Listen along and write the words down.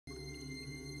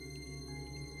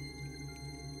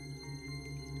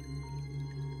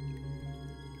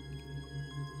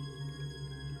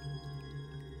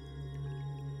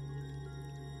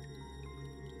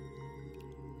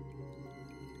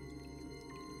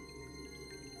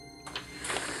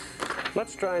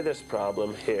Let's try this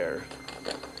problem here.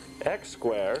 X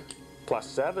squared plus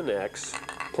 7x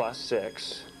plus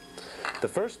 6. The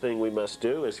first thing we must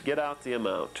do is get out the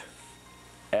amount.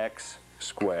 X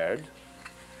squared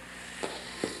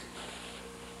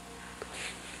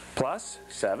plus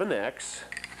 7x,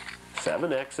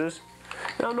 7x's.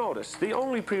 Now notice, the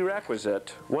only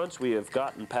prerequisite, once we have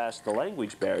gotten past the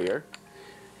language barrier,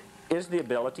 is the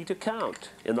ability to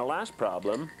count. In the last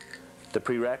problem, the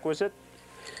prerequisite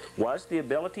was the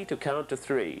ability to count to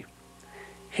 3.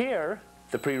 Here,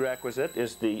 the prerequisite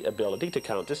is the ability to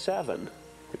count to 7.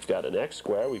 We've got an x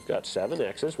squared, we've got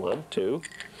 7x's, 1, 2,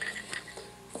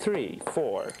 3,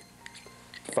 4,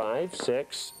 5,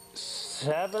 6,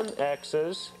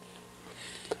 7x's,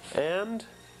 and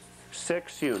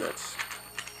 6 units.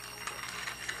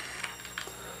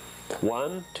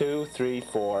 1, 2, 3,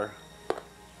 4,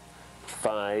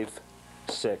 5,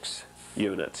 6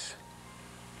 units.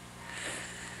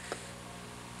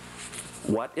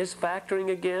 What is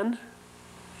factoring again?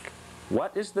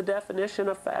 What is the definition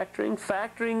of factoring?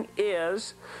 Factoring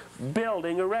is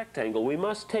building a rectangle. We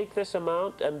must take this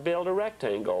amount and build a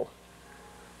rectangle.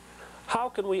 How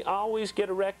can we always get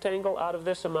a rectangle out of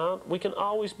this amount? We can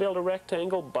always build a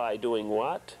rectangle by doing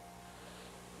what?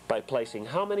 By placing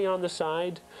how many on the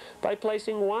side? By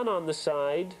placing 1 on the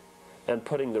side and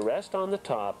putting the rest on the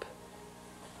top.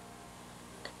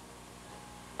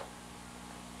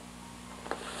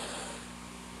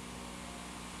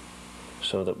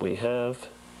 So that we have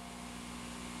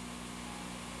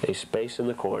a space in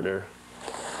the corner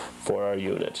for our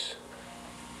units.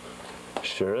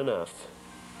 Sure enough,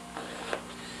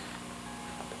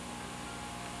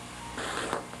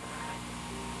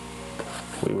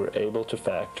 we were able to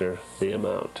factor the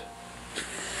amount.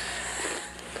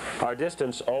 Our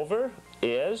distance over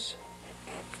is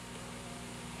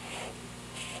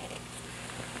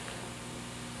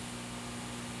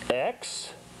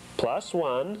x plus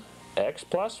 1. X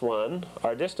plus 1.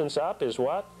 Our distance up is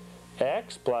what?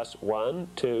 X plus 1,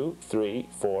 2, 3,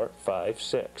 4, 5,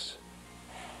 6.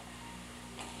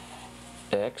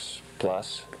 X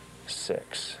plus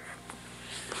 6.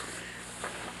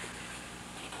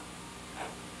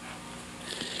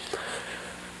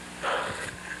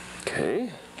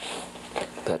 Okay,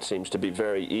 that seems to be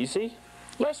very easy.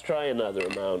 Let's try another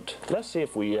amount. Let's see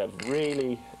if we have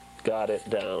really got it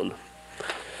down.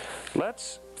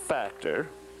 Let's factor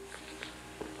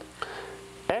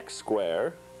x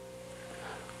squared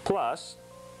plus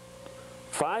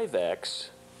 5x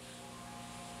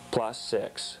plus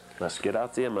 6. Let's get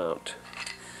out the amount.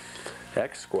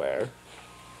 X squared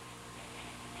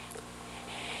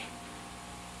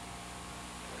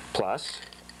plus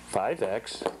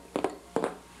 5x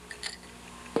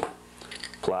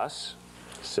plus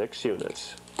 6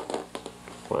 units.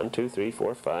 1, 2, 3,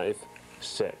 4, 5,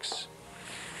 6.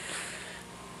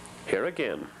 Here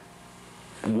again.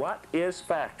 What is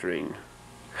factoring?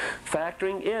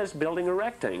 Factoring is building a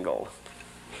rectangle.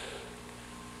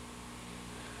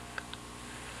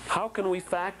 How can we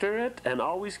factor it and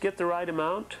always get the right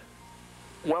amount?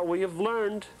 Well, we have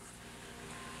learned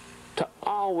to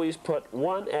always put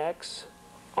 1x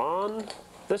on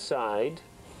the side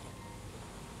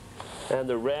and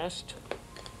the rest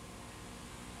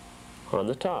on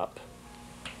the top.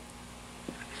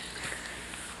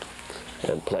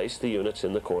 And place the units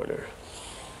in the corner.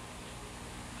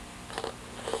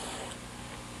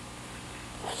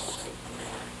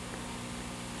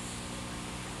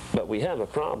 But we have a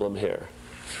problem here.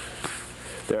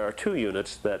 There are 2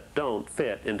 units that don't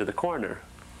fit into the corner.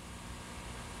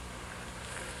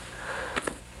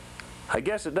 I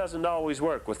guess it doesn't always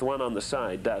work with 1 on the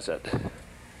side, does it?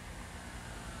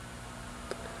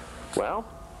 Well,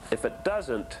 if it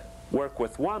doesn't work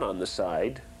with 1 on the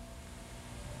side,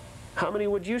 how many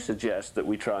would you suggest that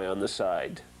we try on the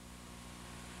side?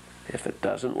 If it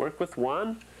doesn't work with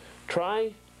 1,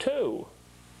 try 2.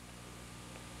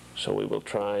 So we will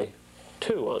try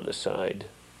 2 on the side.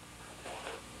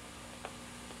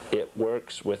 It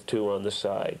works with 2 on the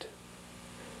side.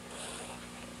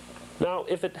 Now,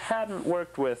 if it hadn't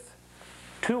worked with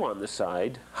 2 on the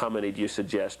side, how many do you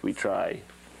suggest we try?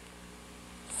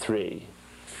 3.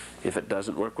 If it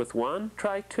doesn't work with 1,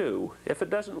 try 2. If it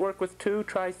doesn't work with 2,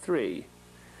 try 3.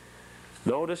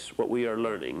 Notice what we are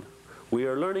learning. We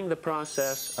are learning the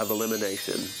process of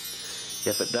elimination.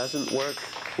 If it doesn't work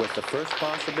with the first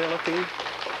possibility,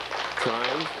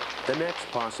 try the next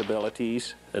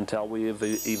possibilities until we have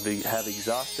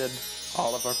exhausted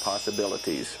all of our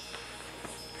possibilities.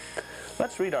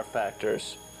 Let's read our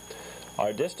factors.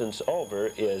 Our distance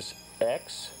over is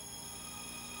x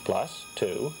plus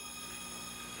 2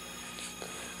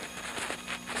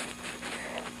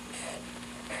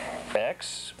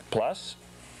 x plus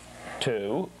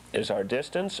 2 is our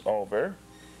distance over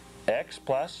x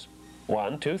plus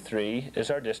 1, 2, 3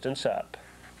 is our distance up.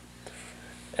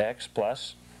 X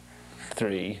plus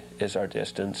 3 is our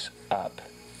distance up.